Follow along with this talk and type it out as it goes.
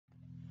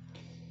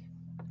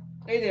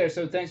Hey there,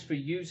 so thanks for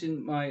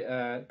using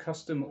my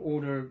custom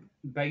order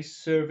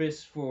based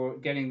service for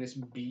getting this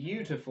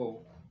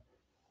beautiful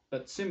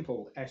but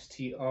simple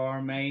STR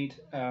made.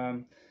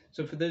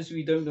 So for those of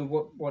you who don't know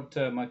what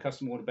my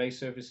custom order based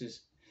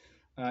services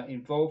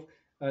involve,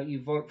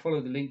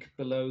 follow the link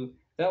below.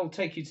 That'll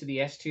take you to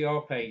the STR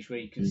page where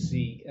you can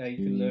see, you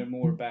can learn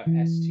more about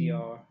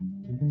STR.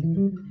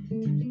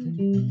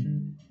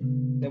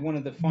 They're one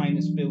of the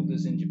finest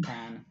builders in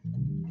Japan.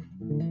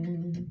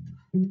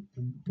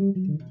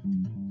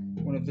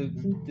 One of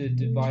the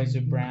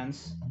divisor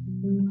brands.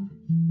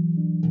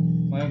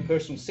 My own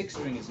personal six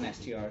string is an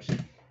STR.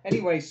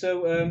 Anyway,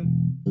 so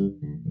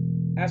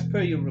as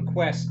per your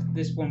request,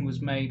 this one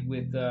was made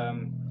with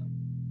a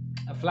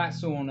flat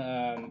sawn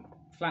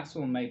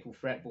maple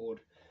fretboard,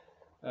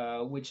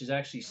 which is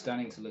actually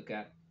stunning to look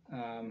at,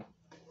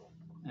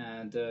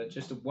 and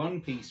just a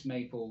one-piece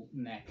maple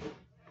neck.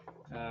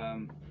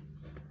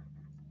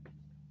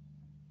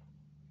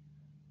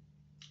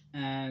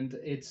 And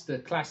it's the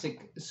classic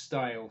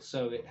style,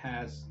 so it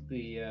has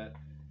the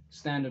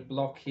standard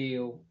block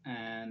heel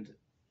and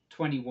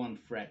 21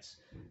 frets,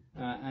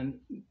 and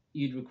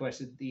you'd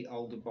requested the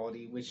older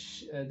body,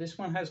 which this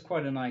one has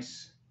quite a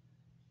nice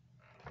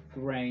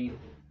grain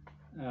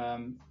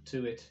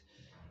to it,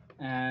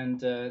 and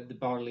the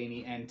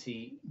Bartolini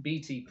NT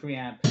BT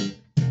preamp,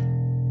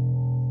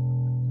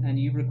 and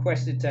you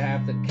requested to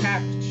have the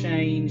cap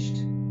changed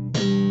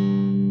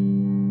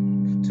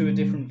to a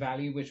different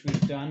value, which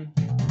we've done.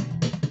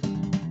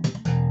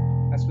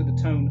 That's with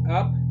the tone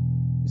up.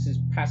 This is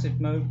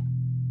passive mode,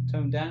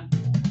 tone down.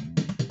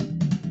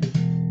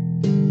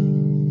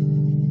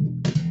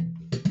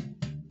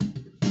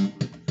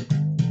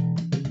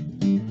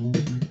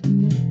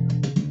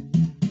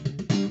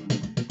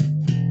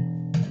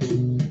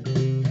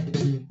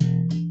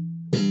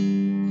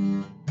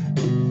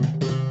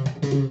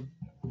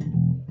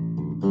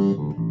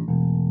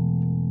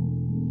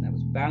 That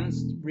was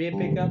balanced rear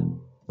pickup.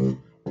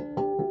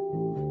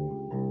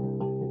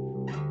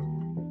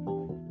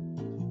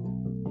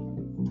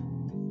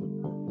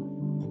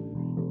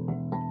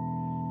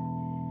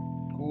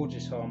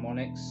 Gorgeous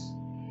harmonics,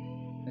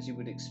 as you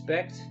would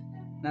expect.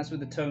 And that's with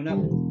the tone up.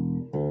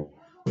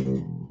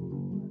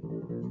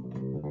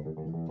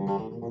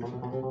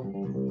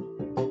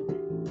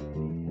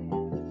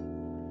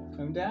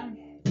 Tone down.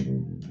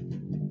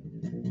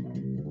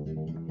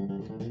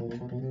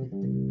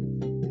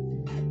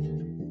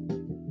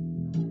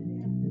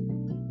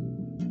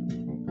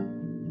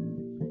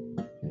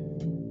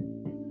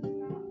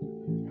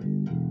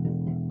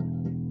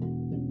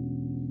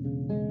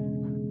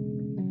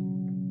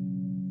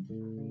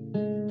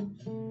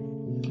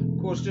 Of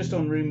course, just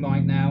on room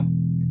mic now.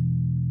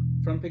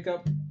 Front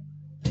pickup.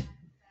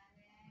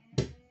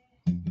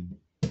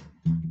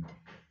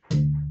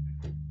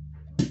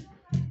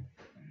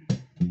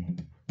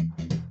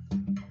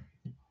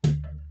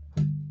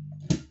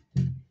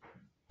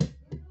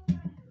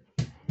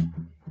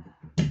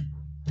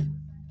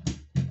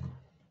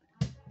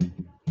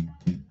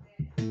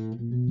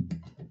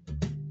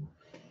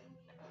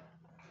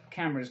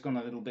 Camera's gone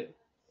a little bit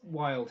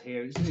wild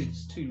here.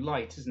 It's too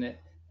light, isn't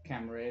it?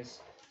 Camera is.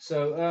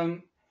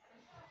 So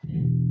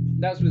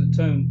that's with the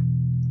tone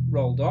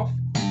rolled off.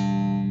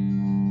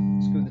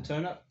 Let's go with the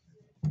tone up.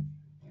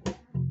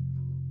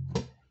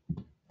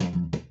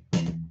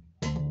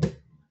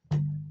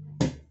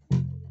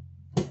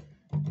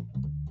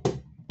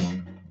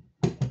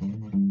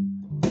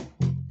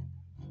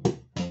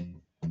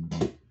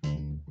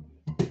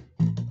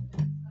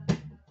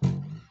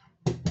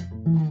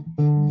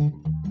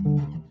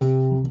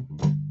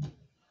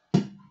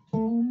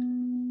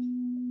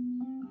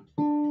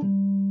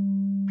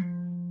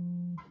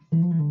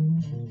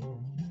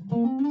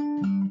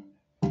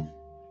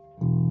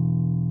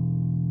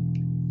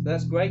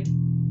 That's great.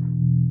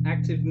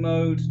 Active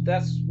mode,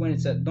 that's when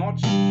it's at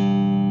notch.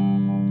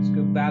 Let's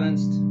go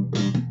balanced.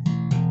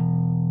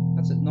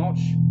 That's at notch.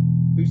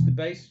 Boost the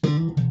bass.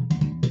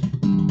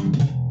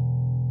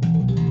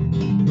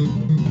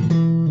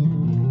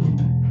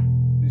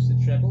 Boost the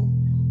treble.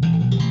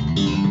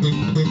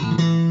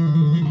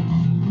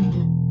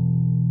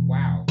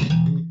 Wow.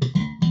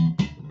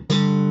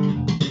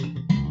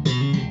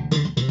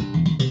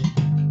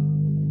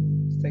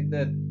 Let's take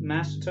the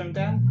master tone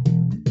down.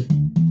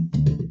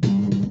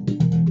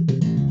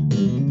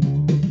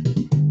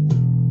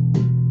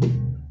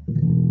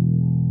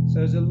 So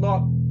there's a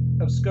lot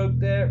of scope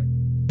there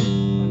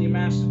on your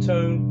master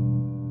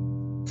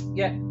tone.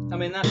 Yeah, I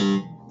mean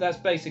that's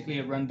basically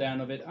a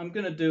rundown of it. I'm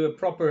going to do a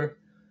proper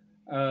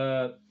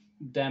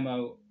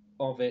demo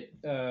of it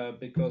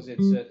because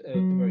it's a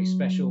very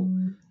special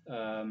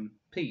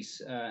piece,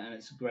 and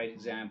it's a great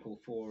example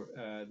for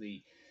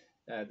the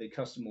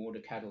custom order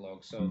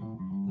catalog. So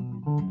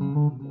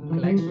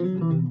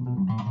collection.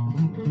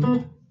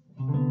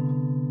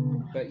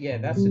 But yeah,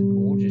 that's a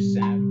gorgeous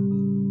sound.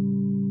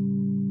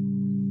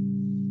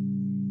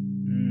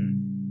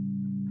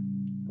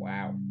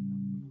 Wow.